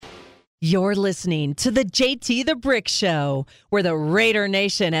You're listening to the JT the Brick Show, where the Raider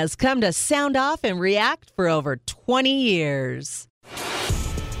Nation has come to sound off and react for over 20 years.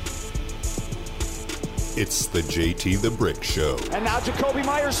 It's the JT the Brick Show. And now Jacoby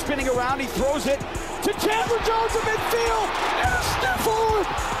Myers spinning around. He throws it to Chandler Jones in midfield. And a step forward.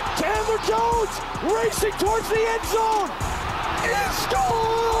 Chandler Jones racing towards the end zone. He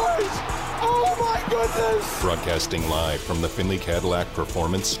scores! Oh my goodness! Broadcasting live from the Finley Cadillac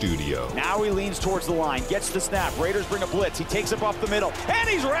Performance Studio. Now he leans towards the line, gets the snap. Raiders bring a blitz. He takes it off the middle, and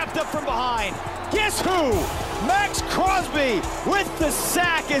he's wrapped up from behind. Guess who? Max Crosby with the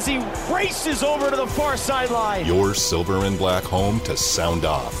sack as he races over to the far sideline. Your silver and black home to sound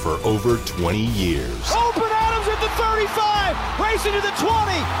off for over 20 years. Open Adams at the 35, racing to the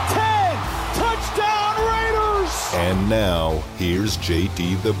 20, 10, touchdown Raiders! And now, here's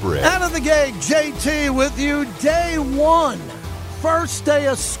JT the Brick. Out of the gate, JT with you, day one. First day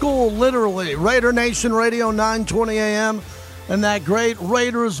of school, literally. Raider Nation Radio, 9:20 a.m. And that great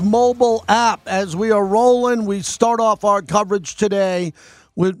Raiders mobile app. As we are rolling, we start off our coverage today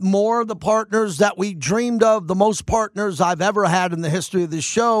with more of the partners that we dreamed of, the most partners I've ever had in the history of this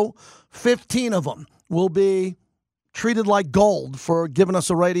show. 15 of them will be treated like gold for giving us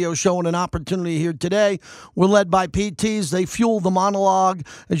a radio show and an opportunity here today. We're led by PTs. They fuel the monologue.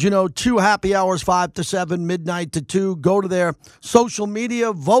 As you know, 2 happy hours, 5 to 7, midnight to 2. Go to their social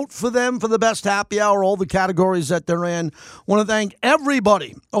media. Vote for them for the best happy hour, all the categories that they're in. Want to thank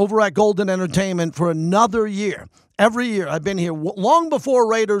everybody over at Golden Entertainment for another year. Every year I've been here, long before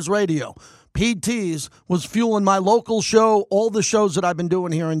Raiders Radio. PTs was fueling my local show, all the shows that I've been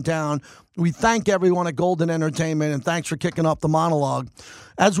doing here in town. We thank everyone at Golden Entertainment, and thanks for kicking off the monologue.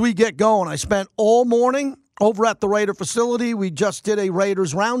 As we get going, I spent all morning over at the Raider facility. We just did a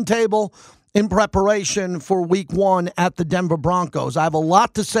Raiders roundtable in preparation for week one at the Denver Broncos. I have a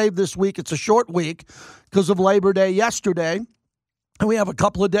lot to say this week. It's a short week because of Labor Day yesterday, and we have a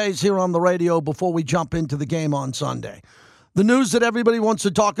couple of days here on the radio before we jump into the game on Sunday. The news that everybody wants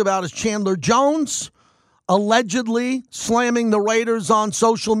to talk about is Chandler Jones allegedly slamming the Raiders on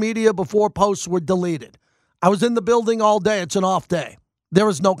social media before posts were deleted. I was in the building all day. It's an off day. There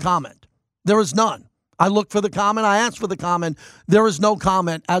is no comment. There is none. I looked for the comment. I asked for the comment. There is no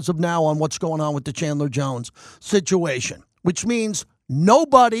comment as of now on what's going on with the Chandler Jones situation, which means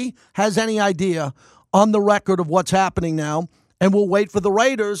nobody has any idea on the record of what's happening now. And we'll wait for the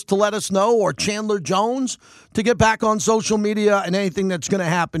Raiders to let us know, or Chandler Jones to get back on social media and anything that's going to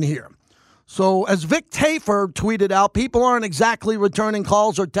happen here. So as Vic Tafer tweeted out, people aren't exactly returning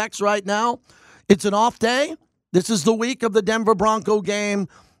calls or texts right now. It's an off day. This is the week of the Denver Bronco game.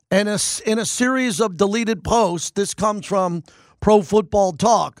 And in a series of deleted posts, this comes from Pro Football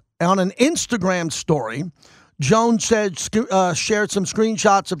Talk. On an Instagram story, Jones said, shared some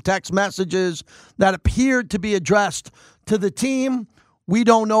screenshots of text messages that appeared to be addressed to the team. We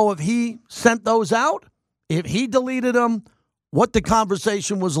don't know if he sent those out, if he deleted them, what the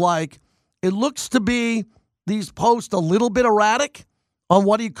conversation was like. It looks to be these posts a little bit erratic on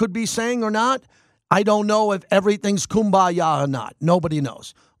what he could be saying or not. I don't know if everything's kumbaya or not. Nobody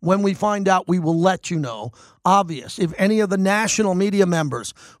knows. When we find out, we will let you know. Obvious. If any of the national media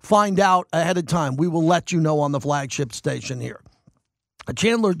members find out ahead of time, we will let you know on the flagship station here.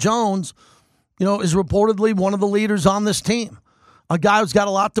 Chandler Jones, is reportedly one of the leaders on this team. A guy who's got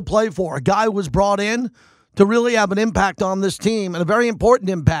a lot to play for. A guy who was brought in to really have an impact on this team, and a very important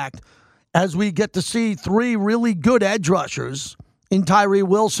impact as we get to see 3 really good edge rushers in Tyree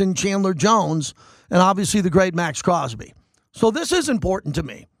Wilson, Chandler Jones, and obviously the great Max Crosby. So this is important to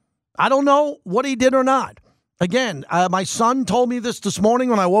me. I don't know what he did or not. Again, my son told me this morning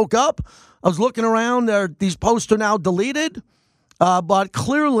when I woke up. I was looking around. These posts are now deleted. But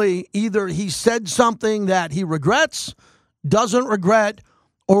clearly, either he said something that he regrets, doesn't regret,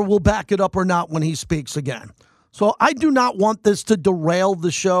 or will back it up or not when he speaks again. So I do not want this to derail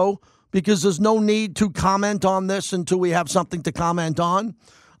the show because there's no need to comment on this until we have something to comment on.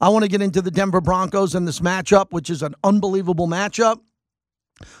 I want to get into the Denver Broncos and this matchup, which is an unbelievable matchup.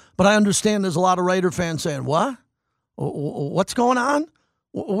 But I understand there's a lot of Raider fans saying, what? What's going on?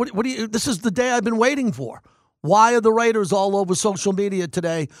 What do you? This is the day I've been waiting for. Why are the Raiders all over social media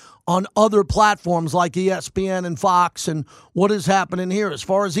today on other platforms like ESPN and Fox, and what is happening here? As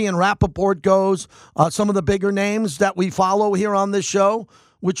far as Ian Rappaport goes, some of the bigger names that we follow here on this show,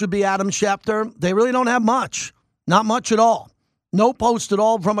 which would be Adam Schefter, they really don't have much. Not much at all. No post at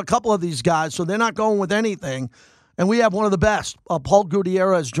all from a couple of these guys, so they're not going with anything. And we have one of the best. Paul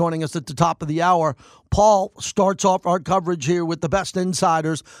Gutierrez joining us at the top of the hour. Paul starts off our coverage here with the best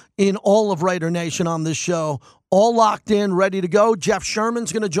insiders in all of Raider Nation on this show. All locked in, ready to go. Jeff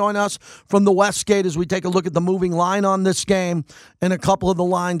Sherman's going to join us from the Westgate as we take a look at the moving line on this game and a couple of the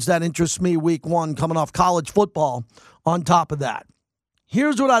lines that interest me week one coming off college football on top of that.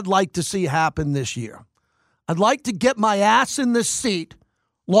 Here's what I'd like to see happen this year. I'd like to get my ass in this seat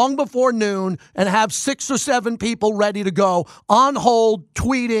long before noon and have 6 or 7 people ready to go on hold,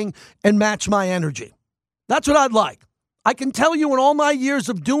 tweeting, and match my energy. That's what I'd like. I can tell you in all my years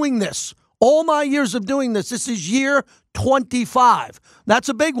of doing this, this is year 25. That's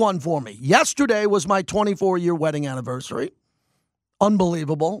a big one for me. Yesterday was my 24-year wedding anniversary.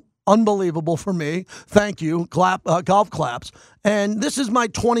 Unbelievable for me. Thank you. Golf claps. And this is my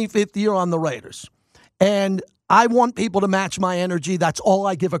 25th year on the Raiders. And I want people to match my energy. That's all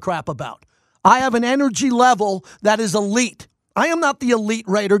I give a crap about. I have an energy level that is elite. I am not the elite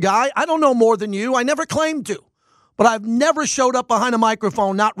Raider guy. I don't know more than you. I never claimed to. But I've never showed up behind a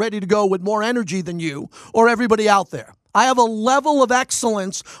microphone not ready to go with more energy than you or everybody out there. I have a level of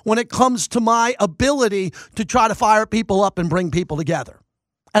excellence when it comes to my ability to try to fire people up and bring people together.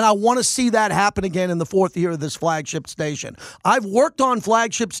 And I want to see that happen again in the 4th year of this flagship station. I've worked on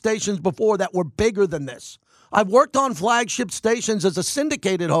flagship stations before that were bigger than this. I've worked on flagship stations as a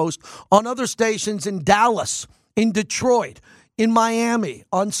syndicated host on other stations in Dallas, in Detroit, in Miami,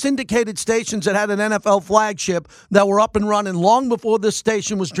 on syndicated stations that had an NFL flagship that were up and running long before this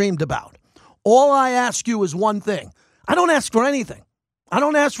station was dreamed about. All I ask you is one thing. I don't ask for anything. I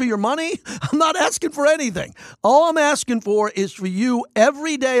don't ask for your money. I'm not asking for anything. All I'm asking for is for you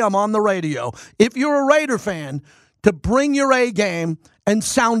every day I'm on the radio, if you're a Raider fan, to bring your A game and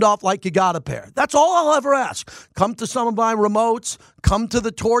sound off like you got a pair. That's all I'll ever ask. Come to some of my remotes. Come to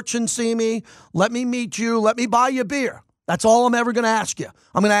the Torch and see me. Let me meet you. Let me buy you a beer. That's all I'm ever going to ask you.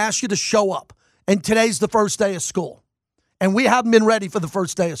 I'm going to ask you to show up. And today's the first day of school. And we haven't been ready for the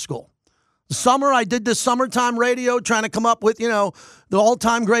first day of school. Summer, I did this summertime radio trying to come up with, the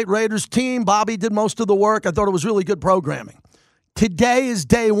all-time great Raiders team. Bobby did most of the work. I thought it was really good programming. Today is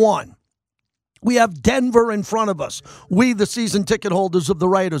day one. We have Denver in front of us. We, the season ticket holders of the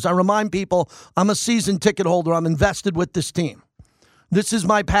Raiders. I remind people, I'm a season ticket holder. I'm invested with this team. This is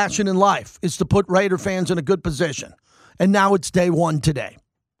my passion in life, is to put Raider fans in a good position. And now it's day one today.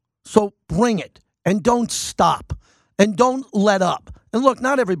 So bring it. And don't stop. And don't let up. And look,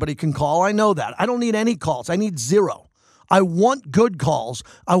 not everybody can call. I know that. I don't need any calls. I need 0. I want good calls.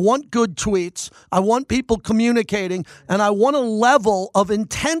 I want good tweets. I want people communicating. And I want a level of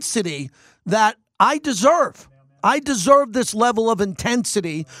intensity that I deserve. I deserve this level of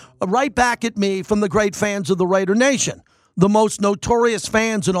intensity right back at me from the great fans of the Raider Nation, the most notorious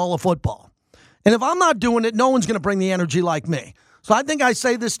fans in all of football. And if I'm not doing it, no one's going to bring the energy like me. So I think I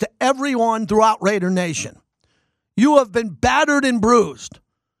say this to everyone throughout Raider Nation. You have been battered and bruised.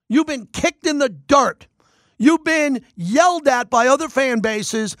 You've been kicked in the dirt. You've been yelled at by other fan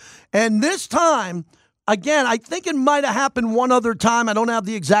bases. And this time, again, I think it might have happened one other time. I don't have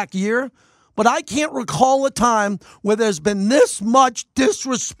the exact year. But I can't recall a time where there's been this much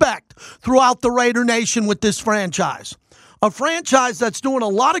disrespect throughout the Raider Nation with this franchise. A franchise that's doing a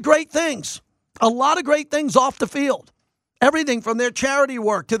lot of great things off the field. Everything from their charity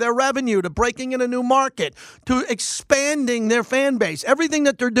work to their revenue to breaking in a new market to expanding their fan base. Everything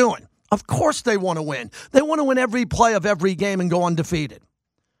that they're doing. Of course they want to win. They want to win every play of every game and go undefeated.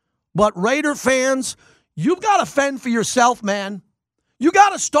 But Raider fans, you've got to fend for yourself, man. You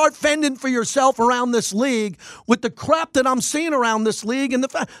got to start fending for yourself around this league with the crap that I'm seeing around this league. And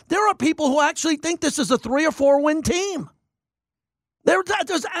there are people who actually think this is a 3 or 4 win team.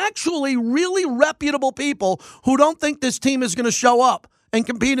 There's actually really reputable people who don't think this team is going to show up and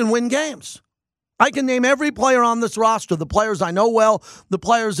compete and win games. I can name every player on this roster, the players I know well, the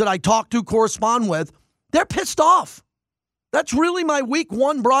players that I talk to, correspond with. They're pissed off. That's really my week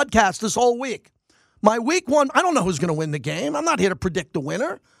one broadcast this whole week. My week one, I don't know who's going to win the game. I'm not here to predict the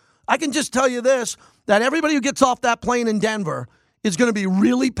winner. I can just tell you this, that everybody who gets off that plane in Denver is going to be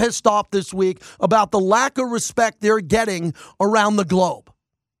really pissed off this week about the lack of respect they're getting around the globe.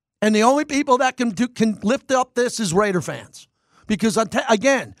 And the only people that can lift up this is Raider fans. Because,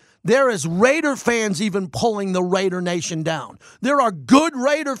 again, there is Raider fans even pulling the Raider Nation down. There are good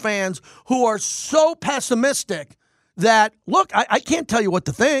Raider fans who are so pessimistic that, look, I can't tell you what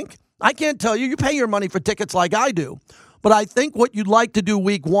to think. I can't tell you. You pay your money for tickets like I do. But I think what you'd like to do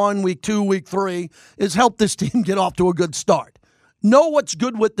week 1, week 2, week 3 is help this team get off to a good start. Know what's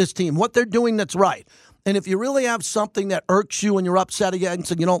good with this team, what they're doing that's right. And if you really have something that irks you and you're upset against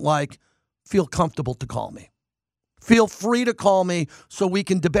and you don't like, feel comfortable to call me. feel free to call me so we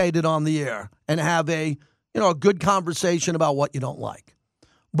can debate it on the air and have a good conversation about what you don't like.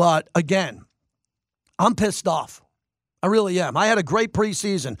 But again, I'm pissed off. I really am. I had a great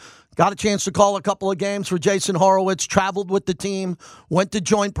preseason. Got a chance to call a couple of games for Jason Horowitz, traveled with the team, went to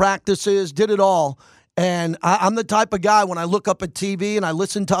joint practices, did it all. And I'm the type of guy, when I look up at TV and I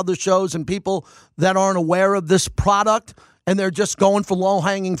listen to other shows and people that aren't aware of this product and they're just going for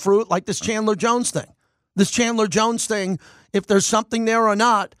low-hanging fruit, like this Chandler Jones thing. This Chandler Jones thing, if there's something there or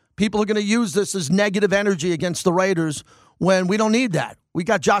not, people are going to use this as negative energy against the Raiders when we don't need that. We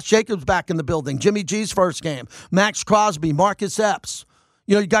got Josh Jacobs back in the building, Jimmy G's first game, Max Crosby, Marcus Epps.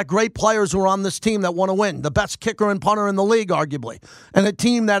 You got great players who are on this team that want to win. The best kicker and punter in the league, arguably. And a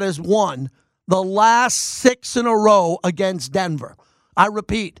team that has won the last 6 in a row against Denver. I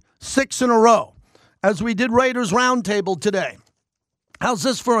repeat, 6 in a row. As we did Raiders Roundtable today. How's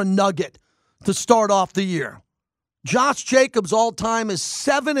this for a nugget to start off the year? Josh Jacobs all-time is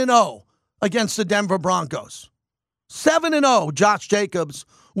 7-0 against the Denver Broncos. 7-0, Josh Jacobs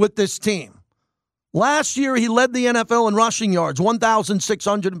with this team. Last year, he led the NFL in rushing yards,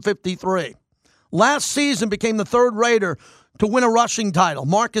 1,653. Last season, became the third Raider to win a rushing title,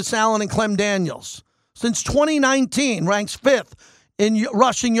 Marcus Allen and Clem Daniels. Since 2019, ranks 5th in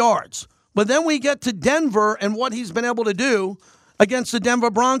rushing yards. But then we get to Denver and what he's been able to do against the Denver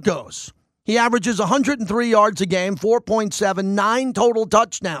Broncos. He averages 103 yards a game, 4.7, 9 total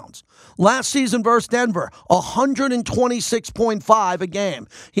touchdowns. Last season versus Denver, 126.5 a game.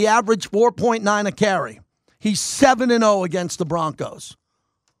 He averaged 4.9 a carry. He's 7-0 against the Broncos.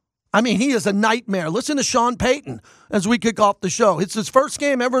 I mean, he is a nightmare. Listen to Sean Payton as we kick off the show. It's his first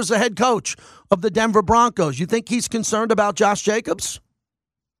game ever as a head coach of the Denver Broncos. You think he's concerned about Josh Jacobs?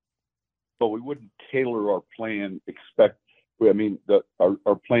 But we wouldn't tailor our plan,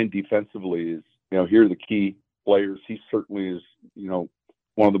 our plan defensively is, here are the key players. He certainly is,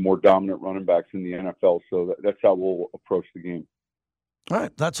 one of the more dominant running backs in the NFL. So that's how we'll approach the game. All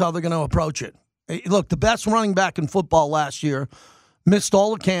right. That's how they're going to approach it. Hey, look, the best running back in football last year missed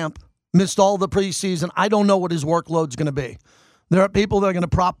all the camp, missed all the preseason. I don't know what his workload's going to be. There are people that are going to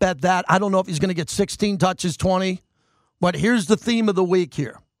prop bet that. I don't know if he's going to get 16 touches, 20. But here's the theme of the week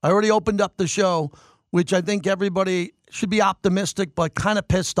here. I already opened up the show, which I think everybody should be optimistic but kind of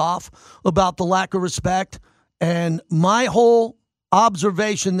pissed off about the lack of respect. And my whole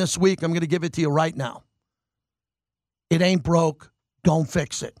observation this week, I'm going to give it to you right now. It ain't broke. Don't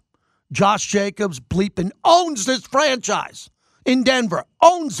fix it. Josh Jacobs bleeping owns this franchise in Denver.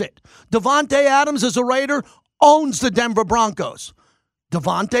 Owns it. Devontae Adams as a Raider owns the Denver Broncos.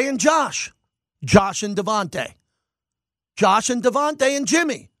 Devontae and Josh. Josh and Devontae. Josh and Devontae and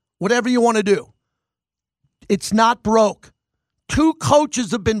Jimmy. Whatever you want to do. It's not broke. 2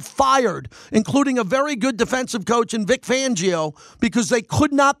 coaches have been fired, including a very good defensive coach in Vic Fangio, because they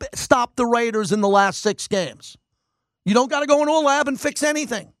could not stop the Raiders in the last 6 games. You don't got to go into a lab and fix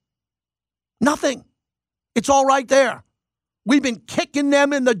anything. Nothing. It's all right there. We've been kicking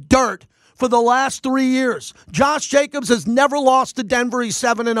them in the dirt for the last 3 years. Josh Jacobs has never lost to Denver. He's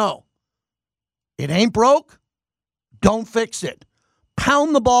 7-0. It ain't broke. Don't fix it.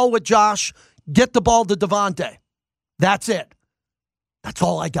 Pound the ball with Josh. Get the ball to Devontae. That's it. That's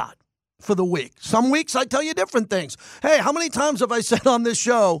all I got for the week. Some weeks I tell you different things. Hey, how many times have I said on this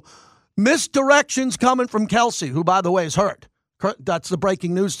show, misdirections coming from Kelsey, who, by the way, is hurt. That's the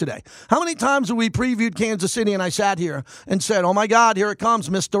breaking news today. How many times have we previewed Kansas City and I sat here and said, oh, my God, here it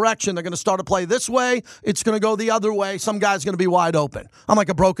comes, misdirection. They're going to start a play this way. It's going to go the other way. Some guy's going to be wide open. I'm like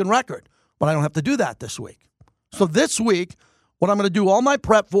a broken record, but I don't have to do that this week. So this week, what I'm going to do all my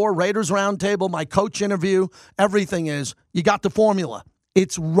prep for, Raiders Roundtable, my coach interview, everything is, you got the formula.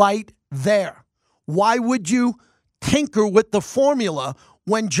 It's right there. Why would you tinker with the formula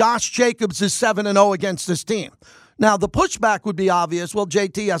when Josh Jacobs is 7-0 against this team? Now, the pushback would be obvious. Well,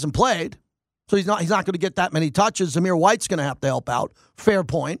 JT hasn't played, so he's not going to get that many touches. Zamir White's going to have to help out. Fair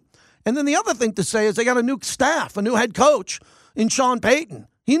point. And then the other thing to say is they got a new staff, a new head coach in Sean Payton.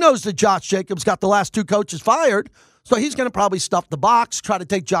 He knows that Josh Jacobs got the last 2 coaches fired, so he's going to probably stuff the box, try to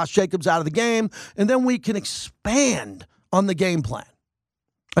take Josh Jacobs out of the game, and then we can expand on the game plan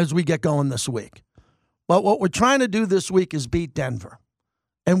as we get going this week. But what we're trying to do this week is beat Denver.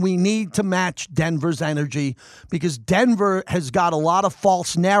 And we need to match Denver's energy because Denver has got a lot of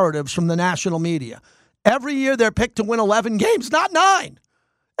false narratives from the national media. Every year they're picked to win 11 games, not 9.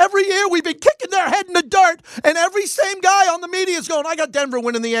 Every year we've been kicking their head in the dirt, and every same guy on the media is going, I got Denver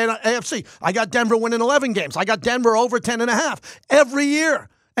winning the AFC. I got Denver winning 11 games. I got Denver over 10.5 every year.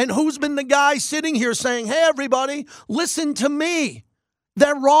 And who's been the guy sitting here saying, hey, everybody, listen to me.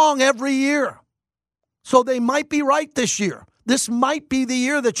 They're wrong every year. So they might be right this year. This might be the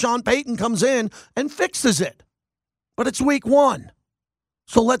year that Sean Payton comes in and fixes it. But it's week 1.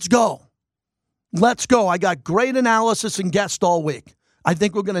 So let's go. Let's go. I got great analysis and guests all week. I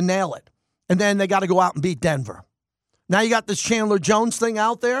think we're going to nail it. And then they got to go out and beat Denver. Now you got this Chandler Jones thing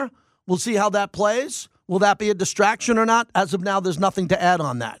out there. We'll see how that plays. Will that be a distraction or not? As of now, there's nothing to add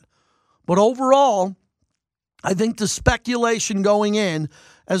on that. But overall, I think the speculation going in,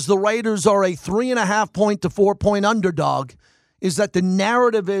 as the Raiders are a 3.5-point to 4-point underdog, is that the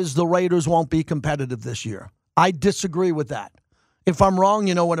narrative is the Raiders won't be competitive this year. I disagree with that. If I'm wrong,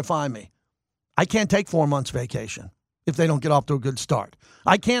 you know where to find me. I can't take 4 months vacation if they don't get off to a good start.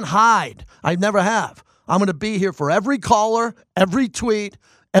 I can't hide. I never have. I'm going to be here for every caller, every tweet,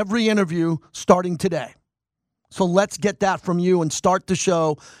 every interview starting today. So let's get that from you and start the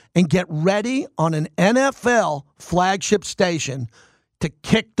show and get ready on an NFL flagship station to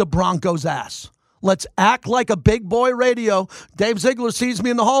kick the Broncos' ass. Let's act like a big boy radio. Dave Ziegler sees me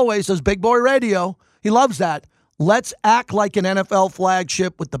in the hallway, says big boy radio. He loves that. Let's act like an NFL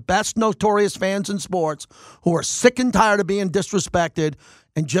flagship with the best notorious fans in sports who are sick and tired of being disrespected,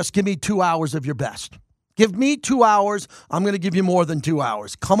 and just give me 2 hours of your best. Give me 2 hours. I'm going to give you more than 2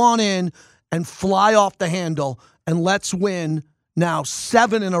 hours. Come on in and fly off the handle, and let's win now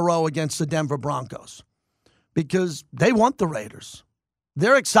 7 in a row against the Denver Broncos, because they want the Raiders.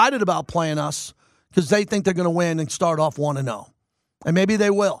 They're excited about playing us because they think they're going to win and start off 1-0. And maybe they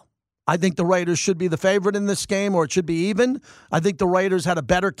will. I think the Raiders should be the favorite in this game, or it should be even. I think the Raiders had a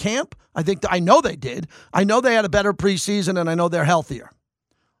better camp. I know they did. I know they had a better preseason, and I know they're healthier.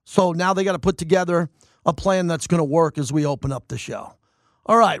 So now they got to put together a plan that's going to work as we open up the show.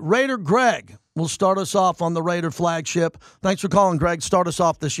 All right, Raider Greg will start us off on the Raider flagship. Thanks for calling, Greg. Start us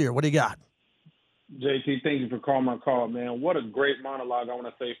off this year. What do you got? JT, thank you for calling my call, man. What a great monologue. I want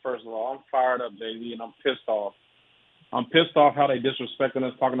to say, first of all, I'm fired up, baby, and I'm pissed off. I'm pissed off how they disrespecting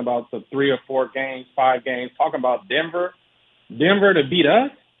us, talking about the 3 or 4 games, 5 games, talking about Denver to beat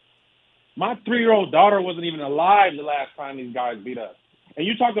us. My 3-year-old daughter wasn't even alive the last time these guys beat us. And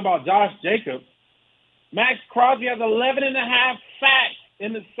you talked about Josh Jacobs. Max Crosby has 11.5 sacks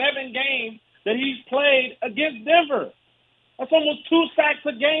in the 7 games that he's played against Denver. That's almost 2 sacks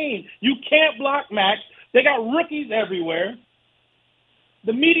a game. You can't block Max. They got rookies everywhere.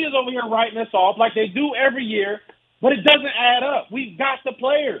 The media's over here writing us off like they do every year, but it doesn't add up. We've got the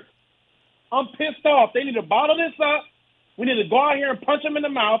players. I'm pissed off. They need to bottle this up. We need to go out here and punch them in the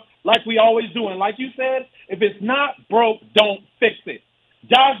mouth like we always do. And like you said, if it's not broke, don't fix it.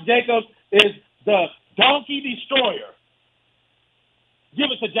 Josh Jacobs is the donkey destroyer. Give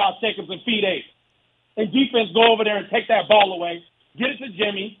it to Josh Jacobs and feed 8. And defense, go over there and take that ball away. Get it to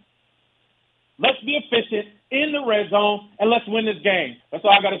Jimmy. Let's be efficient in the red zone, and let's win this game. That's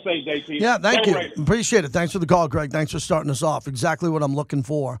all I got to say, JT. Yeah, thank you. Raiders. Appreciate it. Thanks for the call, Greg. Thanks for starting us off. Exactly what I'm looking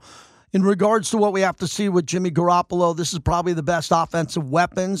for. In regards to what we have to see with Jimmy Garoppolo, this is probably the best offensive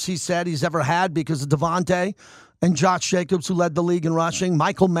weapons he said he's ever had because of Devontae and Josh Jacobs, who led the league in rushing.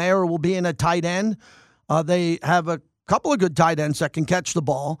 Michael Mayer will be in at tight end. They have a couple of good tight ends that can catch the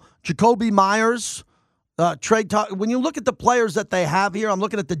ball. Jacoby Myers, when you look at the players that they have here, I'm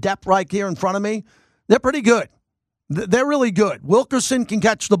looking at the depth right here in front of me. They're pretty good. They're really good. Wilkerson can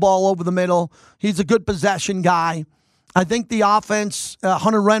catch the ball over the middle. He's a good possession guy. I think the offense,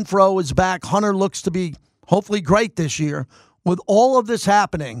 Hunter Renfrow is back. Hunter looks to be hopefully great this year. With all of this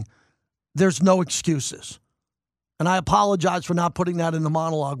happening, there's no excuses. And I apologize for not putting that in the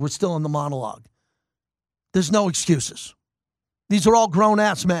monologue. We're still in the monologue. There's no excuses. These are all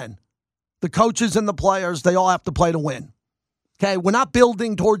grown-ass men. The coaches and the players, they all have to play to win. Okay, we're not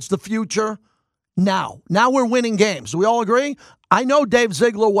building towards the future now. Now we're winning games. Do we all agree? I know Dave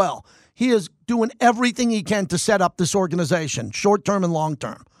Ziegler well. He is doing everything he can to set up this organization, short-term and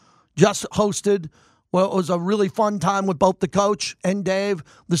long-term. Just hosted, well, it was a really fun time with both the coach and Dave,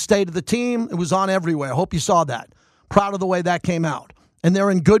 the state of the team. It was on everywhere. I hope you saw that. Proud of the way that came out. And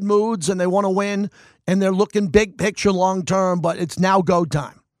they're in good moods, and they want to win, and they're looking big picture long-term, but it's now go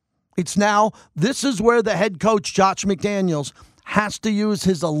time. It's now, this is where the head coach, Josh McDaniels, has to use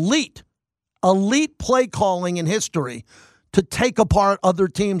his elite play calling in history to take apart other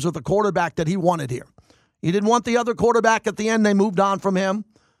teams with a quarterback that he wanted here. He didn't want the other quarterback at the end. They moved on from him.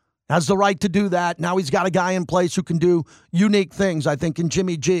 Has the right to do that. Now he's got a guy in place who can do unique things, I think, in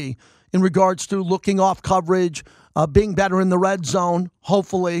Jimmy G, in regards to looking off coverage, being better in the red zone,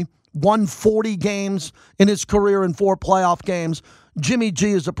 hopefully. Won 40 games in his career in 4 playoff games. Jimmy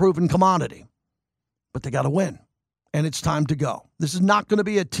G is a proven commodity. But they got to win. And it's time to go. This is not going to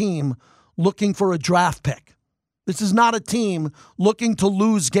be a team looking for a draft pick. This is not a team looking to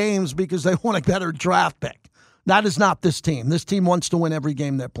lose games because they want a better draft pick. That is not this team. This team wants to win every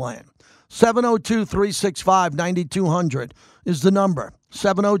game they're playing. 702-365-9200 is the number.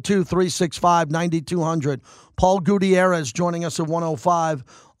 702-365-9200. Paul Gutierrez joining us at 105.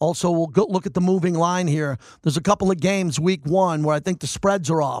 Also, we'll go look at the moving line here. There's a couple of games week one where I think the spreads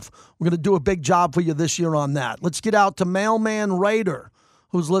are off. We're going to do a big job for you this year on that. Let's get out to Mailman Raider,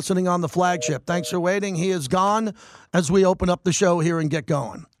 who's listening on the flagship. Thanks for waiting. He is gone as we open up the show here and get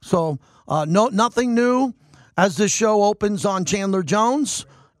going. So nothing new as this show opens on Chandler Jones.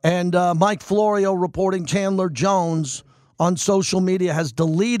 And Mike Florio reporting Chandler Jones on social media has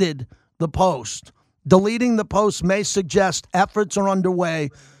deleted the post. Deleting the post may suggest efforts are underway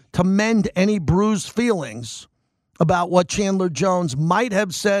to mend any bruised feelings about what Chandler Jones might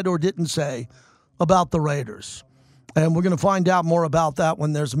have said or didn't say about the Raiders. And we're going to find out more about that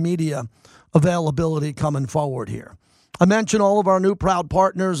when there's media availability coming forward here. I mentioned all of our new proud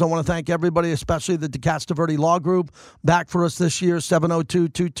partners. I want to thank everybody, especially the DeCastroverde Law Group, back for us this year,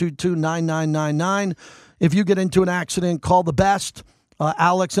 702-222-9999. If you get into an accident, call the best.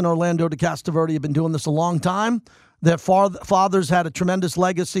 Alex and Orlando DeCastroverde have been doing this a long time. Their fathers had a tremendous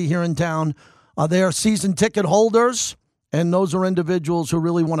legacy here in town. They are season ticket holders, and those are individuals who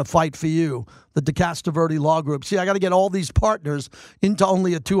really want to fight for you, the DeCastroverde Law Group. See, I got to get all these partners into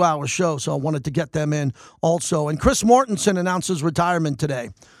only a 2-hour show, so I wanted to get them in also. And Chris Mortensen announces retirement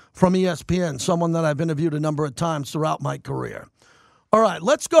today from ESPN, someone that I've interviewed a number of times throughout my career. All right,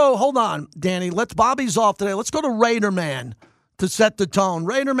 let's go. Hold on, Danny. Bobby's off today. Let's go to Raider Man to set the tone.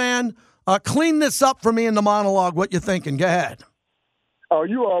 Raider Man, clean this up for me in the monologue. What you thinking? Go ahead. Oh,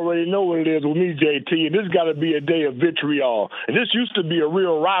 you already know what it is with me, JT, and this got to be a day of vitriol. And this used to be a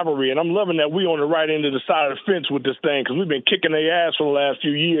real rivalry, and I'm loving that we on the right end of the side of the fence with this thing because we've been kicking their ass for the last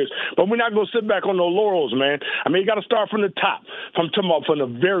few years. But we're not going to sit back on no laurels, man. I mean, you got to start from the top. I'm talking about from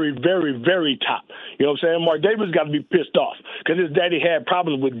the very, very, very top. You know what I'm saying? Mark Davis got to be pissed off because his daddy had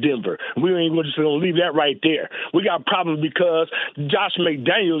problems with Denver. We ain't just going to leave that right there. We got problems because Josh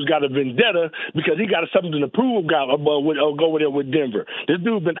McDaniels got a vendetta because he got something to prove go with it with Denver. This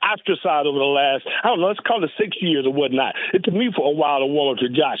dude's been ostracized over the last, I don't know, let's call it 6 years or whatnot. It took me for a while to warm up to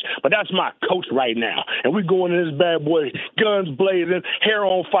Josh, but that's my coach right now. And we going in this bad boy, guns blazing, hair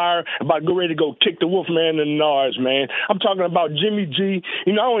on fire, about to go ready to go kick the Wolfman in the Nars, man. I'm talking about Jimmy G.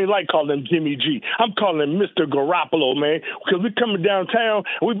 You know, I don't even like calling him Jimmy G. I'm calling him Mr. Garoppolo, man, because we coming downtown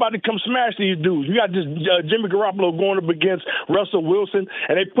and we about to come smash these dudes. You got this Jimmy Garoppolo going up against Russell Wilson,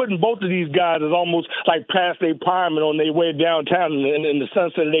 and they putting both of these guys as almost like past their prime and on their way downtown in the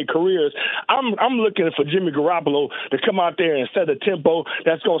sunset of their careers. I'm looking for Jimmy Garoppolo to come out there and set a tempo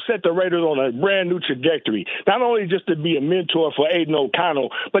that's going to set the Raiders on a brand new trajectory. Not only just to be a mentor for Aiden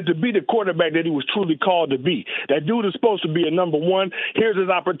O'Connell, but to be the quarterback that he was truly called to be. That dude is supposed to be a number one. Here's his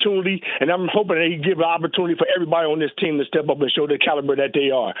opportunity, and I'm hoping that he give an opportunity for everybody on this team to step up and show the caliber that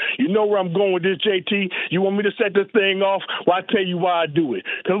they are. You know where I'm going with this, JT? You want me to set this thing off? Well, I tell you why I do it.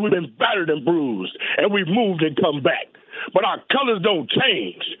 Because we've been battered and bruised, and we've moved and come back. But our colors don't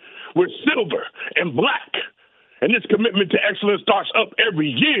change. We're silver and black. And this commitment to excellence starts up every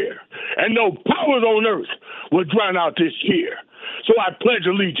year. And no powers on earth will drown out this year. So I pledge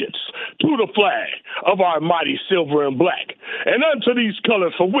allegiance to the flag of our mighty silver and black, and unto these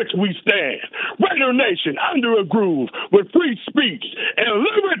colors for which we stand, Raider Nation under a groove with free speech and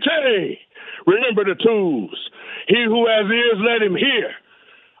liberty. Remember the tools. He who has ears, let him hear.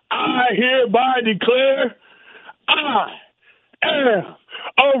 I hereby declare I am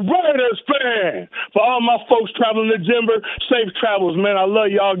a Raiders fan. For all my folks traveling to Denver, safe travels, man. I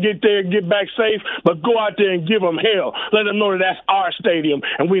love y'all. Get there, get back safe, but go out there and give them hell. Let them know that that's our stadium,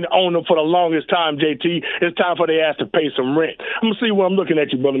 and we own them for the longest time, JT. It's time for their ass to pay some rent. I'm going to see where I'm looking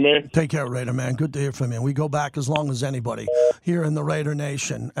at you, brother, man. Take care, Raider, man. Good to hear from you. We go back as long as anybody here in the Raider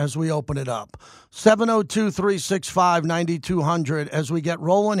Nation as we open it up. 702-365-9200 as we get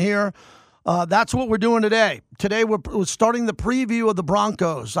rolling here. That's what we're doing today. Today we're starting the preview of the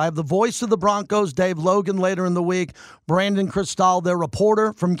Broncos. I have the voice of the Broncos, Dave Logan, later in the week. Brandon Cristal, their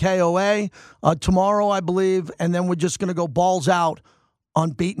reporter from KOA, tomorrow, I believe. And then we're just going to go balls out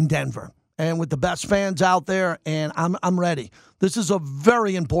on beating Denver. And with the best fans out there, and I'm ready. This is a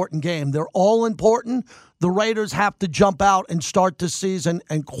very important game. They're all important. The Raiders have to jump out and start the season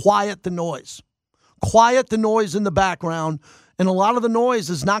and quiet the noise. Quiet the noise in the background. And a lot of the noise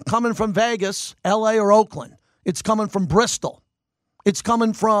is not coming from Vegas, L.A., or Oakland. It's coming from Bristol. It's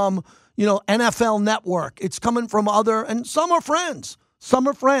coming from, NFL Network. It's coming from other, and some are friends. Some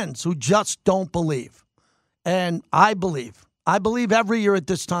are friends who just don't believe. And I believe I believe every year at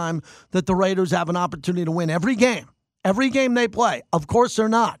this time that the Raiders have an opportunity to win every game. Every game they play. Of course they're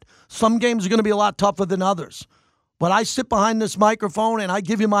not. Some games are going to be a lot tougher than others. But I sit behind this microphone and I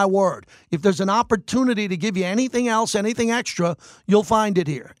give you my word. If there's an opportunity to give you anything else, anything extra, you'll find it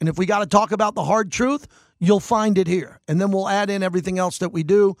here. And if we got to talk about the hard truth, you'll find it here. And then we'll add in everything else that we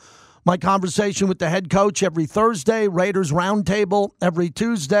do. My conversation with the head coach every Thursday, Raiders Roundtable every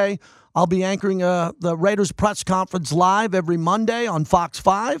Tuesday. I'll be anchoring the Raiders press conference live every Monday on Fox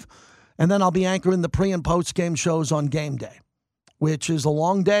 5. And then I'll be anchoring the pre- and post-game shows on game day, which is a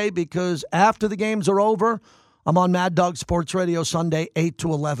long day because after the games are over, I'm on Mad Dog Sports Radio Sunday, 8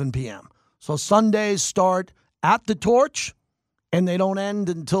 to 11 p.m. So Sundays start at the Torch, and they don't end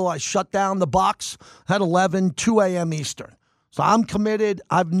until I shut down the box at 2 a.m. Eastern. So I'm committed.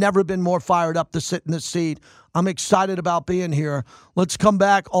 I've never been more fired up to sit in this seat. I'm excited about being here. Let's come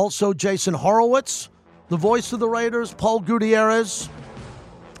back. Also, Jason Horowitz, the voice of the Raiders, Paul Gutierrez,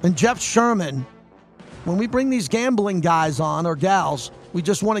 and Jeff Sherman. When we bring these gambling guys on, or gals, we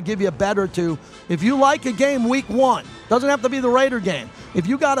just want to give you a bet or two. If you like a game week one, doesn't have to be the Raider game. If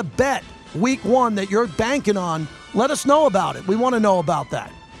you got a bet week one that you're banking on, let us know about it. We want to know about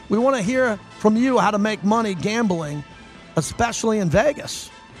that. We want to hear from you how to make money gambling, especially in Vegas.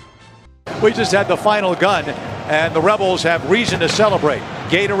 We just had the final gun, and the Rebels have reason to celebrate.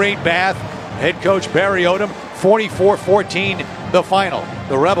 Gatorade Bath, head coach Barry Odom, 44-14 the final.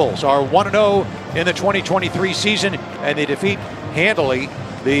 The Rebels are 1-0 in the 2023 season, and they defeat handily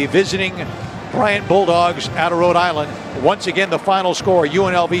the visiting Bryant Bulldogs out of Rhode Island. Once again, the final score,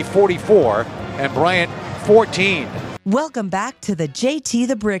 UNLV 44 and Bryant 14. Welcome back to the JT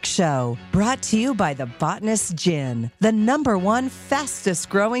the Brick Show, brought to you by the Botanist Gin, the #1 fastest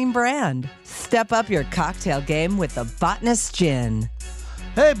growing brand. Step up your cocktail game with the Botanist Gin.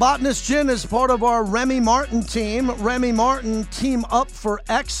 Hey, Botanist Gin is part of our Remy Martin team. Remy Martin, Team Up for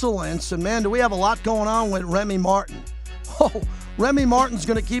Excellence. And man, do we have a lot going on with Remy Martin. Oh, Remy Martin's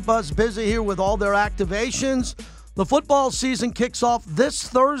going to keep us busy here with all their activations. The football season kicks off this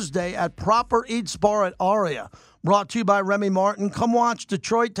Thursday at Proper Eats Bar at Aria. Brought to you by Remy Martin. Come watch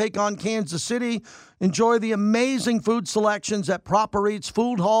Detroit take on Kansas City. Enjoy the amazing food selections at Proper Eats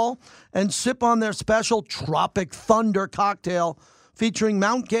Food Hall and sip on their special Tropic Thunder cocktail featuring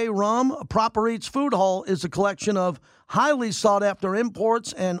Mount Gay rum. Proper Eats Food Hall is a collection of highly sought-after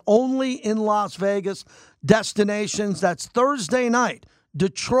imports and only in Las Vegas destinations. That's Thursday night,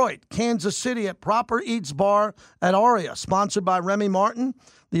 Detroit, Kansas City at Proper Eats Bar at Aria. Sponsored by Remy Martin,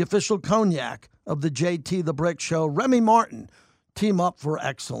 the official cognac of the JT the Brick Show. Remy Martin, Team Up for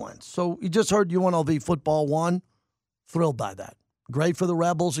Excellence. So you just heard UNLV football won. Thrilled by that. Great for the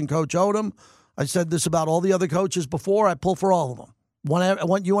Rebels and Coach Odom. I said this about all the other coaches before. I pull for all of them. I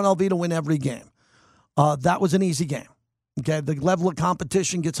want UNLV to win every game. That was an easy game. Okay, the level of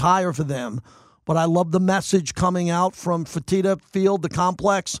competition gets higher for them. But I love the message coming out from Fertitta Field, the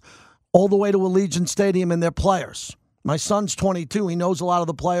complex, all the way to Allegiant Stadium and their players. My son's 22. He knows a lot of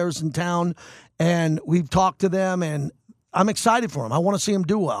the players in town, and we've talked to them, and I'm excited for him. I want to see him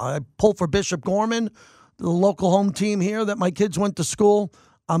do well. I pull for Bishop Gorman, the local home team here that my kids went to school.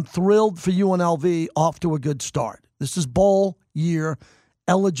 I'm thrilled for UNLV off to a good start. This is bowl year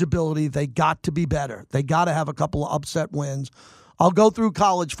eligibility. They got to be better. They got to have a couple of upset wins. I'll go through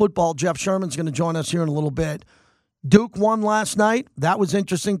college football. Jeff Sherman's going to join us here in a little bit. Duke won last night. That was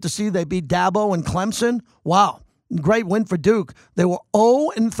interesting to see. They beat Dabo and Clemson. Wow. Great win for Duke. They were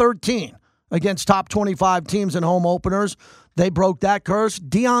 0-13 against top 25 teams in home openers. They broke that curse.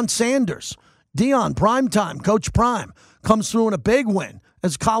 Deion Sanders, primetime, Coach Prime, comes through in a big win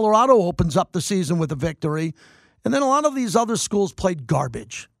as Colorado opens up the season with a victory. And then a lot of these other schools played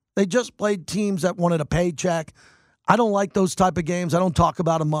garbage. They just played teams that wanted a paycheck. I don't like those type of games. I don't talk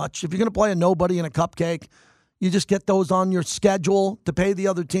about them much. If you're going to play a nobody and a cupcake, you just get those on your schedule to pay the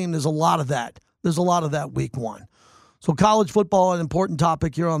other team. There's a lot of that. There's a lot of that week one. So college football, an important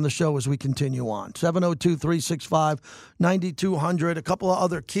topic here on the show as we continue on. 702-365-9200. A couple of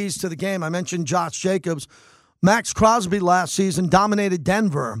other keys to the game. I mentioned Josh Jacobs. Max Crosby last season dominated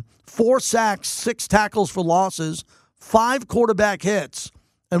Denver. 4 sacks, 6 tackles for losses, 5 quarterback hits,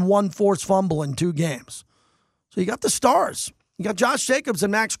 and 1 forced fumble in 2 games. So you got the stars. You got Josh Jacobs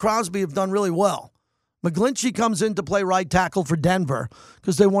and Max Crosby have done really well. McGlinchey comes in to play right tackle for Denver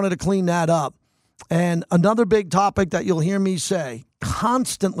because they wanted to clean that up. And another big topic that you'll hear me say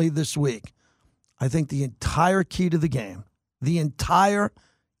constantly this week, I think the entire key to the game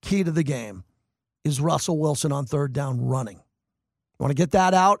is Russell Wilson on third down running. You want to get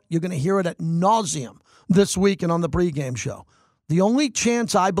that out? You're going to hear it ad nauseum this week and on the pregame show. The only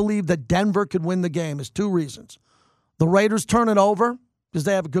chance I believe that Denver could win the game is 2 reasons. The Raiders turn it over because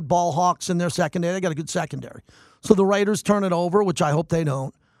they have a good ball hawks in their secondary. They got a good secondary. So the Raiders turn it over, which I hope they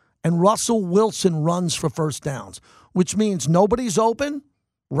don't. And Russell Wilson runs for first downs, which means nobody's open.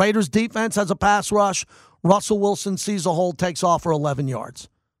 Raiders defense has a pass rush. Russell Wilson sees a hole, takes off for 11 yards.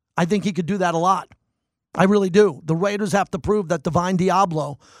 I think he could do that a lot. I really do. The Raiders have to prove that Divine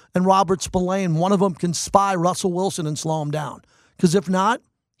Diablo and Robert Spillane, one of them can spy Russell Wilson and slow him down. Because if not,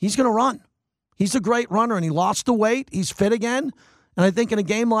 he's going to run. He's a great runner, and he lost the weight. He's fit again. And I think in a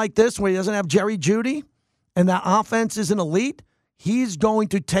game like this where he doesn't have Jerry Jeudy and that offense isn't elite, he's going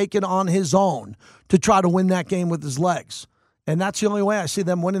to take it on his own to try to win that game with his legs. And that's the only way I see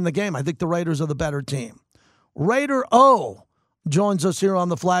them winning the game. I think the Raiders are the better team. Raider O joins us here on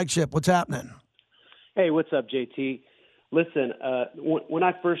the flagship. What's happening? Hey, what's up, JT? Listen, when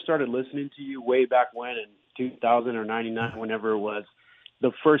I first started listening to you way back when in 2000 or 99, whenever it was,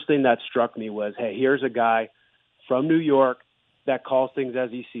 the first thing that struck me was, hey, here's a guy from New York that calls things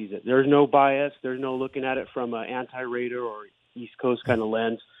as he sees it. There's no bias. There's no looking at it from an anti-Raider or East Coast kind of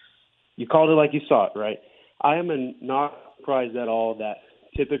lens. You called it like you saw it, right? I am not surprised at all that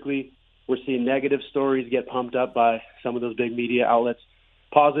typically we're seeing negative stories get pumped up by some of those big media outlets.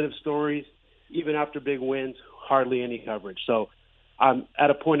 Positive stories, even after big wins, hardly any coverage. So I'm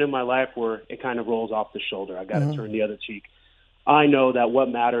at a point in my life where it kind of rolls off the shoulder. I got to turn the other cheek. I know that what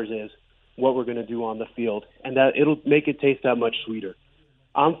matters is what we're going to do on the field, and that it'll make it taste that much sweeter.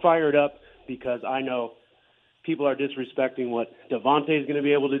 I'm fired up because I know people are disrespecting what Devontae is going to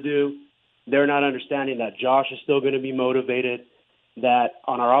be able to do. They're not understanding that Josh is still going to be motivated, that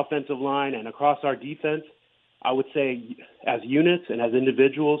on our offensive line and across our defense, I would say as units and as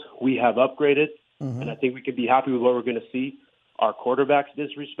individuals, we have upgraded, and I think we can be happy with what we're going to see. Our quarterback's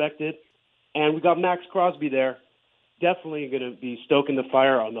disrespected, and we got Max Crosby there, definitely going to be stoking the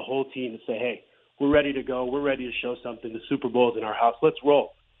fire on the whole team and say, hey, we're ready to go. We're ready to show something. The Super Bowl's in our house. Let's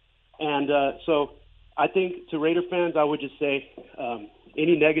roll. And so I think to Raider fans, I would just say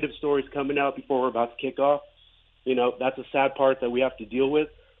any negative stories coming out before we're about to kick off, that's a sad part that we have to deal with.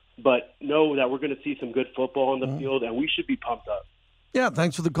 But know that we're going to see some good football on the field, and we should be pumped up. Yeah,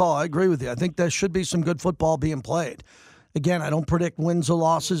 thanks for the call. I agree with you. I think there should be some good football being played. Again, I don't predict wins or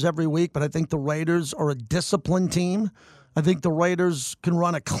losses every week, but I think the Raiders are a disciplined team. I think the Raiders can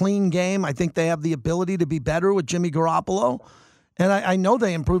run a clean game. I think they have the ability to be better with Jimmy Garoppolo. And I know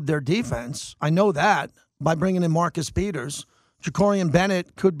they improved their defense. I know that by bringing in Marcus Peters. Jacorian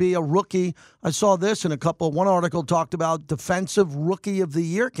Bennett could be a rookie. I saw this in one article talked about defensive rookie of the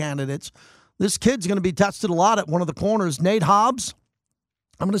year candidates. This kid's going to be tested a lot at one of the corners. Nate Hobbs.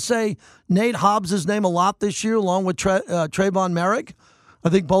 I'm going to say Nate Hobbs' name a lot this year, along with Trayvon Merrick. I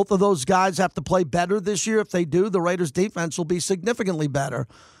think both of those guys have to play better this year. If they do, the Raiders' defense will be significantly better.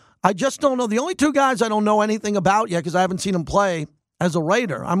 I just don't know. The only two guys I don't know anything about yet because I haven't seen them play as a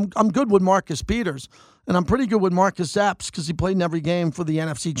Raider. I'm good with Marcus Peters, and I'm pretty good with Marcus Epps because he played in every game for the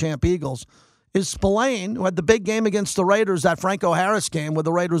NFC champ Eagles. Is Spillane, who had the big game against the Raiders, that Franco Harris game where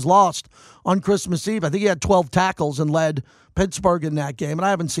the Raiders lost on Christmas Eve. I think he had 12 tackles and led Pittsburgh in that game, and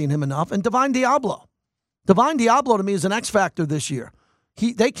I haven't seen him enough. And Divine Diablo. Divine Diablo, to me, is an X factor this year.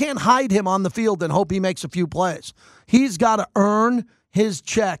 They can't hide him on the field and hope he makes a few plays. He's got to earn his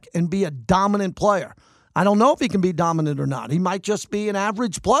check and be a dominant player. I don't know if he can be dominant or not. He might just be an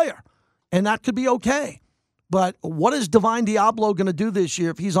average player, and that could be okay. But what is Divine Diablo going to do this year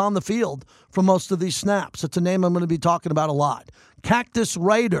if he's on the field for most of these snaps? It's a name I'm going to be talking about a lot. Cactus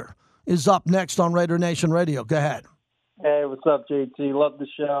Raider is up next on Raider Nation Radio. Go ahead. Hey, what's up, JT? Love the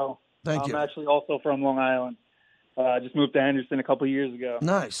show. Thank you. I'm actually also from Long Island. I just moved to Henderson a couple of years ago.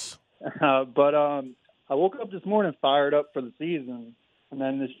 Nice. But I woke up this morning fired up for the season, and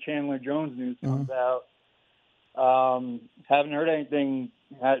then this Chandler Jones news comes out. Haven't heard anything.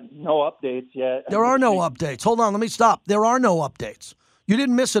 Had no updates yet. There are no updates. Hold on, let me stop. There are no updates. You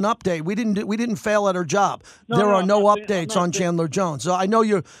didn't miss an update. We didn't fail at our job. There are no updates on Chandler Jones. So I know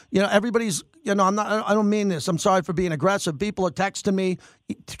everybody's, I don't mean this. I'm sorry for being aggressive. People are texting me,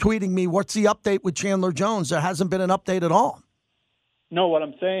 tweeting me, what's the update with Chandler Jones? There hasn't been an update at all. No, what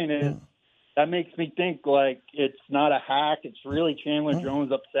I'm saying is that makes me think like it's not a hack. It's really Chandler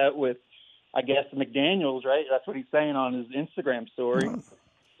Jones upset with, I guess, McDaniels, right? That's what he's saying on his Instagram story.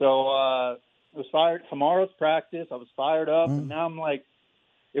 So I was fired. Tomorrow's practice. I was fired up, and now I'm like,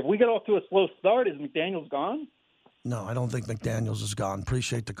 if we get off to a slow start, is McDaniels gone? No, I don't think McDaniels is gone.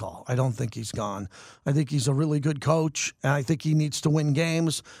 Appreciate the call. I don't think he's gone. I think he's a really good coach, and I think he needs to win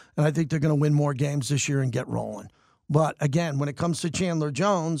games, and I think they're going to win more games this year and get rolling. But, again, when it comes to Chandler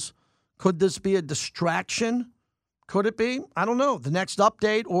Jones, could this be a distraction? Could it be? I don't know. The next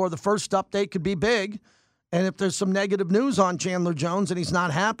update or the first update could be big, And if there's some negative news on Chandler Jones and he's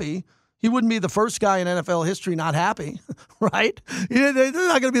not happy, he wouldn't be the first guy in NFL history not happy, right? They're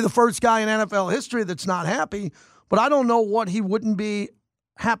not going to be the first guy in NFL history that's not happy, but I don't know what he wouldn't be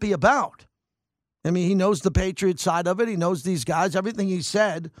happy about. I mean, he knows the Patriots side of it. He knows these guys, everything he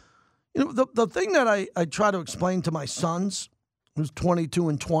said. You know, the thing that I try to explain to my sons, who's 22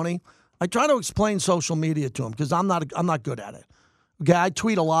 and 20, I try to explain social media to them because I'm not good at it. Okay, I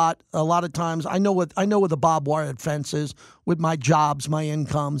tweet a lot of times. I know what the barbed wire fence is with my jobs, my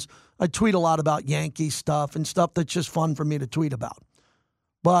incomes. I tweet a lot about Yankee stuff and stuff that's just fun for me to tweet about.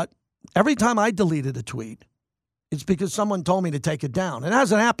 But every time I deleted a tweet, it's because someone told me to take it down. It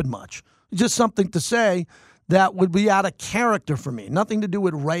hasn't happened much. It's just something to say that would be out of character for me. Nothing to do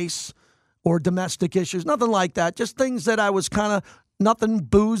with race or domestic issues, nothing like that. Just things that I was kind of nothing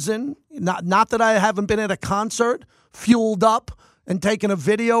boozing. Not that I haven't been at a concert, fueled up, and taken a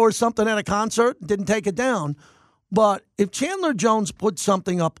video or something at a concert, didn't take it down. But if Chandler Jones put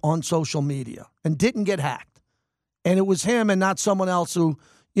something up on social media and didn't get hacked, and it was him and not someone else who,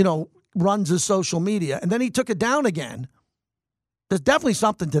 runs his social media, and then he took it down again, there's definitely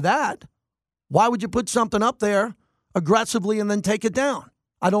something to that. Why would you put something up there aggressively and then take it down?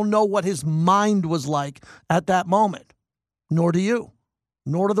 I don't know what his mind was like at that moment. Nor do you.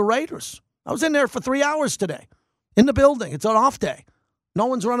 Nor do the Raiders. I was in there for 3 hours today. In the building. It's an off day. No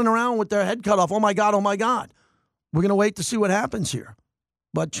one's running around with their head cut off. Oh, my God, oh, my God. We're going to wait to see what happens here.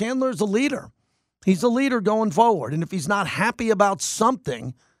 But Chandler's a leader. He's a leader going forward. And if he's not happy about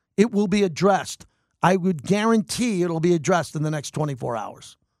something, it will be addressed. I would guarantee it'll be addressed in the next 24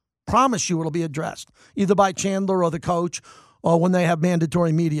 hours. Promise you it'll be addressed, either by Chandler or the coach or when they have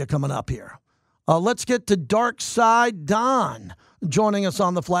mandatory media coming up here. Let's get to Dark Side Don joining us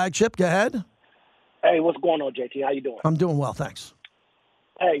on the flagship. Go ahead. Hey, what's going on, JT? How you doing? I'm doing well, thanks.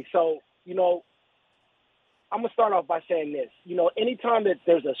 Hey, so, I'm going to start off by saying this. Anytime that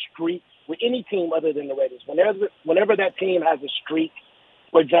there's a streak with any team other than the Raiders, whenever that team has a streak,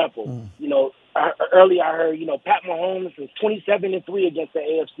 for example, earlier I heard, Pat Mahomes is 27-3 against the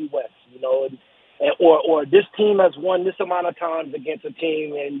AFC West, or this team has won this amount of times against a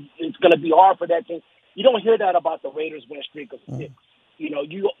team and it's going to be hard for that team. You don't hear that about the Raiders win a streak of 6.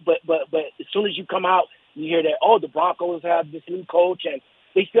 But as soon as you come out, you hear that, the Broncos have this new coach and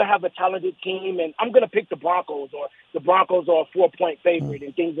they still have a talented team, and I'm going to pick the Broncos, or the Broncos are a 4-point favorite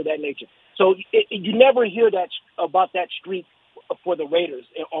and things of that nature. So you never hear that about that streak for the Raiders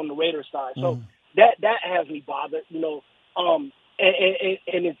on the Raiders side. So that has me bothered, and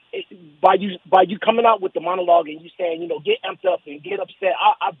by you coming out with the monologue and you saying, get amped up and get upset.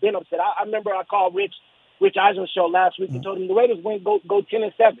 I've been upset. I remember I called Rich Eisen's show last week and told him the Raiders go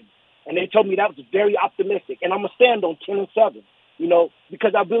 10-7, and they told me that was very optimistic, and I'm gonna stand on 10-7.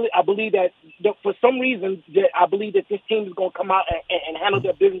 Because I believe that for some reason I believe that this team is going to come out and handle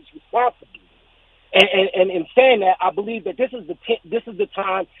their business responsibly. And in saying that, I believe that this is the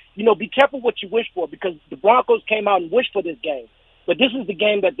time. Be careful what you wish for, because the Broncos came out and wished for this game, but this is the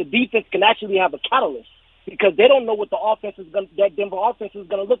game that the defense can actually have a catalyst, because they don't know what that Denver offense is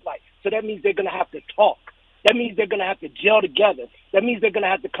going to look like. So that means they're going to have to talk. That means they're going to have to gel together. That means they're going to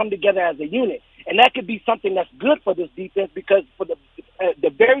have to come together as a unit. And that could be something that's good for this defense, because for the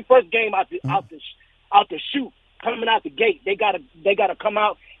very first game out the chute, coming out the gate, they gotta come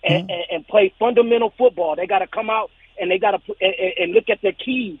out and play fundamental football. They gotta come out and they gotta and look at their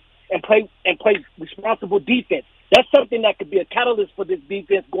keys and play responsible defense. That's something that could be a catalyst for this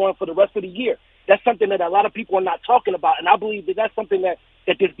defense going for the rest of the year. That's something that a lot of people are not talking about, and I believe that that's something that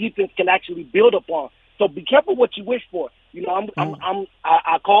this defense can actually build upon. So be careful what you wish for.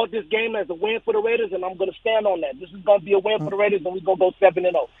 I called this game as a win for the Raiders, and I'm going to stand on that. This is going to be a win for the Raiders, and we're going to go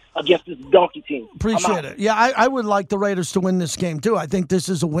 7-0 against this donkey team. Appreciate it. Yeah, I would like the Raiders to win this game, too. I think this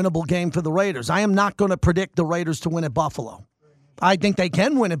is a winnable game for the Raiders. I am not going to predict the Raiders to win at Buffalo. I think they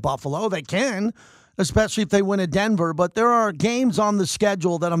can win at Buffalo. They can, especially if they win at Denver. But there are games on the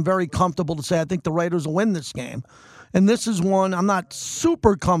schedule that I'm very comfortable to say I think the Raiders will win this game. And this is one I'm not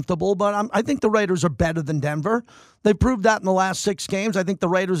super comfortable, but I think the Raiders are better than Denver. They proved that in the last 6 games. I think the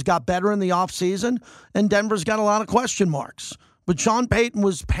Raiders got better in the offseason, and Denver's got a lot of question marks. But Sean Payton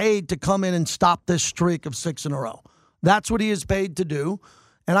was paid to come in and stop this streak of 6 in a row. That's what he is paid to do,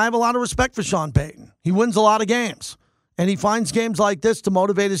 and I have a lot of respect for Sean Payton. He wins a lot of games, and he finds games like this to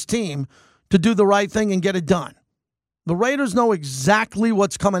motivate his team to do the right thing and get it done. The Raiders know exactly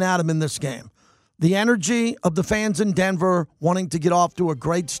what's coming at them in this game. The energy of the fans in Denver wanting to get off to a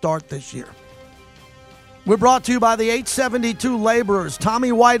great start this year. We're brought to you by the 872 Laborers.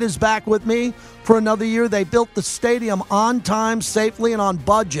 Tommy White is back with me for another year. They built the stadium on time, safely, and on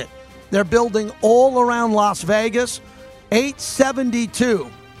budget. They're building all around Las Vegas. 872.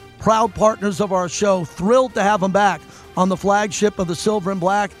 Proud partners of our show. Thrilled to have them back on the flagship of the Silver and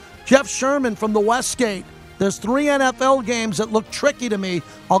Black. Jeff Sherman from the Westgate. There's 3 NFL games that look tricky to me.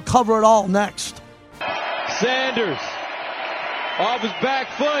 I'll cover it all next. Sanders off his back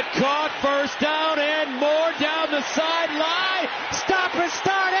foot, caught, first down and more down the sideline. Stop and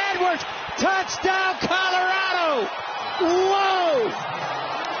start, Edwards. Touchdown, Colorado. Whoa!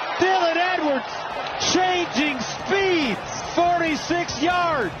 Dylan Edwards changing speeds, 46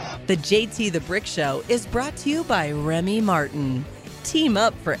 yards. The JT the Brick Show is brought to you by Remy Martin. Team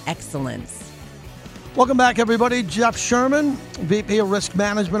up for excellence. Welcome back, everybody. Jeff Sherman, VP of Risk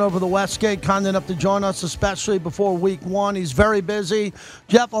Management over the Westgate, kind enough to join us, especially before Week 1. He's very busy.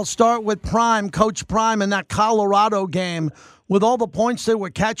 Jeff, I'll start with Prime, Coach Prime, in that Colorado game. With all the points they were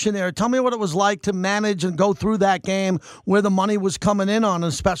catching there, tell me what it was like to manage and go through that game where the money was coming in on,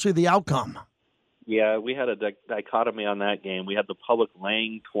 especially the outcome. Yeah, we had a dichotomy on that game. We had the public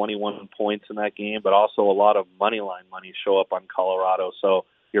laying 21 points in that game, but also a lot of money line money show up on Colorado. So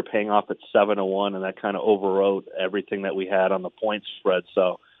you're paying off at 7-1, and that kind of overwrote everything that we had on the point spread.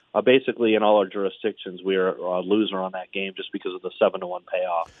 So basically, in all our jurisdictions, we are a loser on that game just because of the 7-1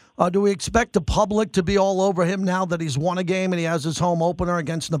 payoff. Do we expect the public to be all over him now that he's won a game and he has his home opener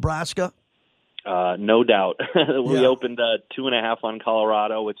against Nebraska? No doubt. We opened 2.5 on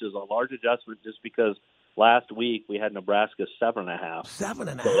Colorado, which is a large adjustment just because last week we had Nebraska 7.5.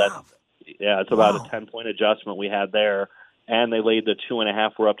 7.5. So it's about a 10-point adjustment we had there. And they laid the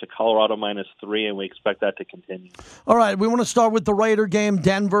 2.5. We're up to Colorado -3, and we expect that to continue. All right, we want to start with the Raider game.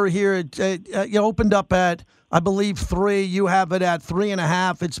 Denver here. You opened up at, I believe, 3. You have it at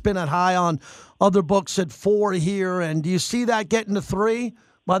 3.5. It's been at high on other books at 4 here. And do you see that getting to 3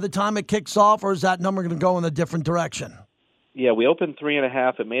 by the time it kicks off, or is that number going to go in a different direction? Yeah, we opened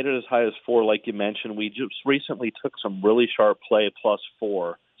 3.5. It made it as high as 4, like you mentioned. We just recently took some really sharp play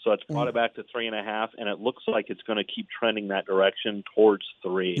 +4. So it's brought it back to 3.5, and it looks like it's going to keep trending that direction towards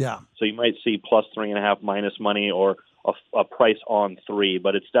 3. Yeah. So you might see +3.5 minus money or a price on 3,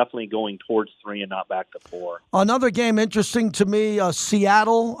 but it's definitely going towards 3 and not back to 4. Another game interesting to me,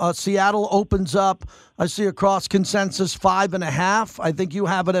 Seattle. Seattle opens up, I see across consensus, 5.5. I think you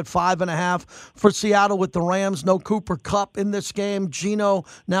have it at 5.5 for Seattle with the Rams. No Cooper Kupp in this game. Geno,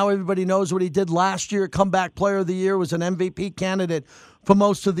 now everybody knows what he did last year. Comeback player of the year, was an MVP candidate for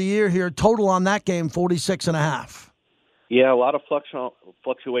most of the year here. Total on that game, 46.5. Yeah, a lot of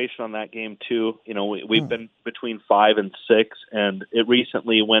fluctuation on that game, too. You know, we've been between 5 and 6, and it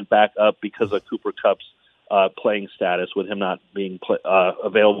recently went back up because of Cooper Kupp's playing status with him not being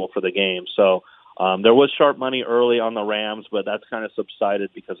available for the game. So there was sharp money early on the Rams, but that's kind of subsided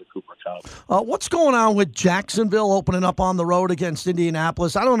because of Cooper Kupp. What's going on with Jacksonville opening up on the road against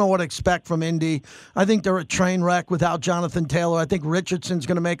Indianapolis? I don't know what to expect from Indy. I think they're a train wreck without Jonathan Taylor. I think Richardson's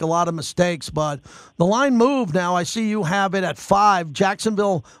going to make a lot of mistakes, but the line moved now. I see you have it at 5.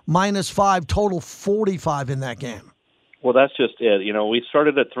 Jacksonville -5, total 45 in that game. Well, that's just it. You know, we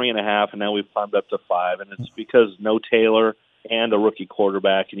started at 3.5, and now we've climbed up to 5, and it's because no Taylor and a rookie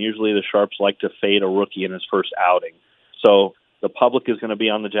quarterback, and usually the Sharps like to fade a rookie in his first outing. So the public is going to be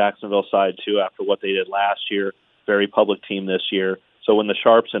on the Jacksonville side, too, after what they did last year. Very public team this year. So when the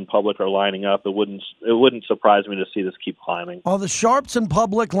Sharps and public are lining up, it wouldn't surprise me to see this keep climbing. Oh, the Sharps and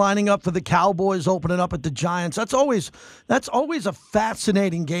public lining up for the Cowboys, opening up at the Giants. That's always a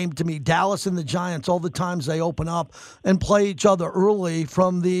fascinating game to me. Dallas and the Giants, all the times they open up and play each other early,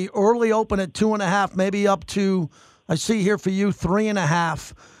 from the early open at 2.5, maybe up to, I see here for you,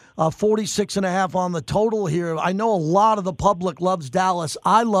 3.5, 46.5 on the total here. I know a lot of the public loves Dallas.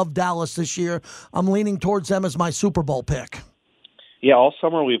 I love Dallas this year. I'm leaning towards them as my Super Bowl pick. Yeah, all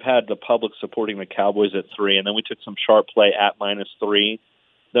summer we've had the public supporting the Cowboys at 3, and then we took some sharp play at -3,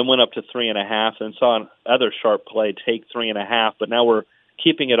 then went up to 3.5, and saw another sharp play take 3.5, but now we're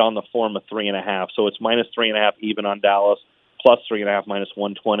keeping it on the form of 3.5. So it's -3.5 even on Dallas, +3.5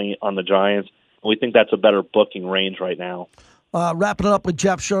 -120 on the Giants. We think that's a better booking range right now. Wrapping it up with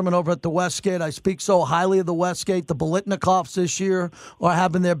Jeff Sherman over at the Westgate. I speak so highly of the Westgate. The Bolitnikovs this year are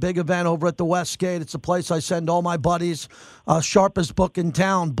having their big event over at the Westgate. It's a place I send all my buddies. Sharpest book in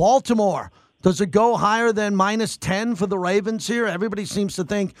town. Baltimore. Does it go higher than -10 for the Ravens here? Everybody seems to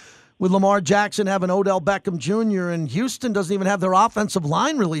think with Lamar Jackson having Odell Beckham Jr., and Houston doesn't even have their offensive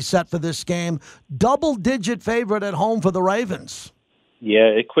line really set for this game. Double-digit favorite at home for the Ravens. Yeah,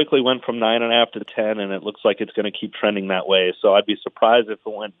 it quickly went from 9.5 to 10, and it looks like it's going to keep trending that way. So I'd be surprised if it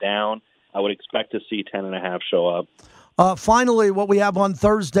went down. I would expect to see 10.5 show up. Finally, what we have on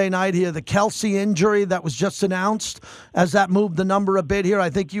Thursday night here, the Kelsey injury that was just announced, as that moved the number a bit here. I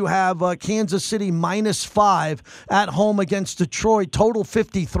think you have Kansas City -5 at home against Detroit, total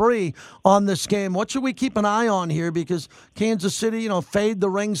 53 on this game. What should we keep an eye on here? Because Kansas City, fade the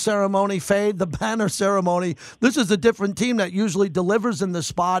ring ceremony, fade the banner ceremony. This is a different team that usually delivers in the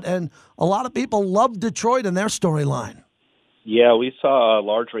spot, and a lot of people love Detroit and their storyline. Yeah, we saw a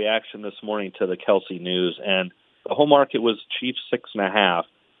large reaction this morning to the Kelsey news, and the whole market was Chiefs 6.5,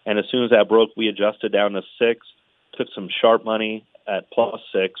 and as soon as that broke, we adjusted down to 6, took some sharp money at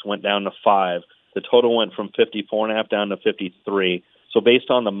 +6, went down to 5. The total went from 54.5 down to 53. So based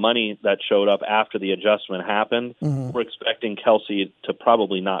on the money that showed up after the adjustment happened, we're expecting Kelsey to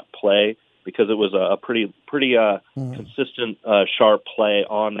probably not play because it was a pretty consistent, sharp play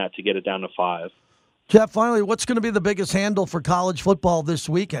on that to get it down to 5. Jeff, finally, what's going to be the biggest handle for college football this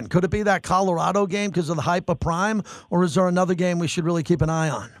weekend? Could it be that Colorado game because of the hype of Prime, or is there another game we should really keep an eye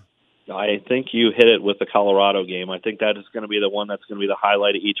on? I think you hit it with the Colorado game. I think that is going to be the one that's going to be the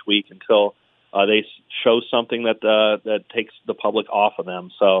highlight of each week until they show something that takes the public off of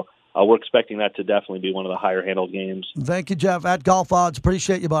them. So we're expecting that to definitely be one of the higher handled games. Thank you, Jeff. At Golf Odds,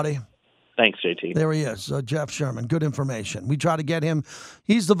 appreciate you, buddy. Thanks, JT. There he is, Jeff Sherman. Good information. We try to get him.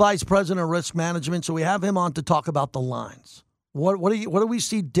 He's the vice president of risk management, so we have him on to talk about the lines. What do we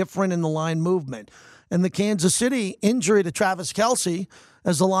see different in the line movement? And the Kansas City injury to Travis Kelce,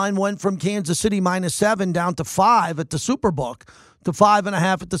 as the line went from Kansas City -7 down to 5 at the Superbook, to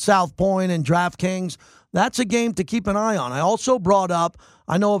 5.5 at the South Point and DraftKings. That's a game to keep an eye on. I also brought up,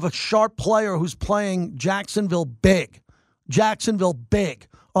 I know of a sharp player who's playing Jacksonville big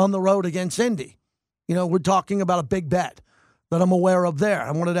on the road against Indy. We're talking about a big bet that I'm aware of there.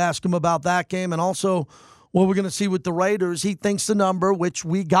 I wanted to ask him about that game and also what we're going to see with the Raiders. He thinks the number, which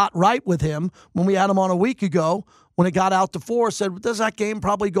we got right with him when we had him on a week ago, when it got out to 4, said, does that game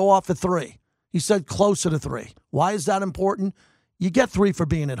probably go off at 3? He said closer to 3. Why is that important? You get 3 for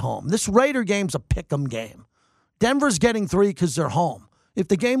being at home. This Raider game's a pick'em game. Denver's getting 3 because they're home. If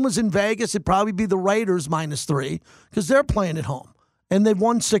the game was in Vegas, it'd probably be the Raiders -3 because they're playing at home. And they've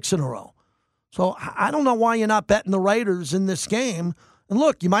won 6 in a row. So I don't know why you're not betting the Raiders in this game. And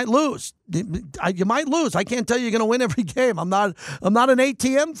look, you might lose. You might lose. I can't tell you you're going to win every game. I'm not an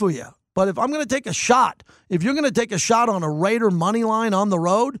ATM for you. But if I'm going to take a shot, if you're going to take a shot on a Raider money line on the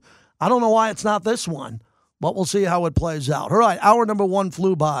road, I don't know why it's not this one. But we'll see how it plays out. All right, hour number 1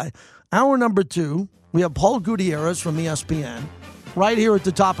 flew by. Hour number 2, we have Paul Gutierrez from ESPN right here at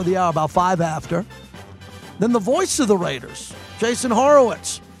the top of the hour, about 5 after. Then the voice of the Raiders, Jason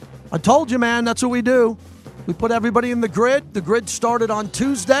Horowitz. I told you, man, that's what we do. We put everybody in the grid. The grid started on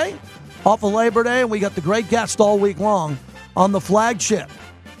Tuesday off of Labor Day, and we got the great guest all week long on the flagship.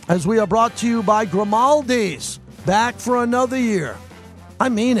 As we are brought to you by Grimaldi's, back for another year. I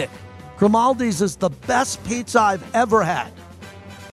mean it. Grimaldi's is the best pizza I've ever had.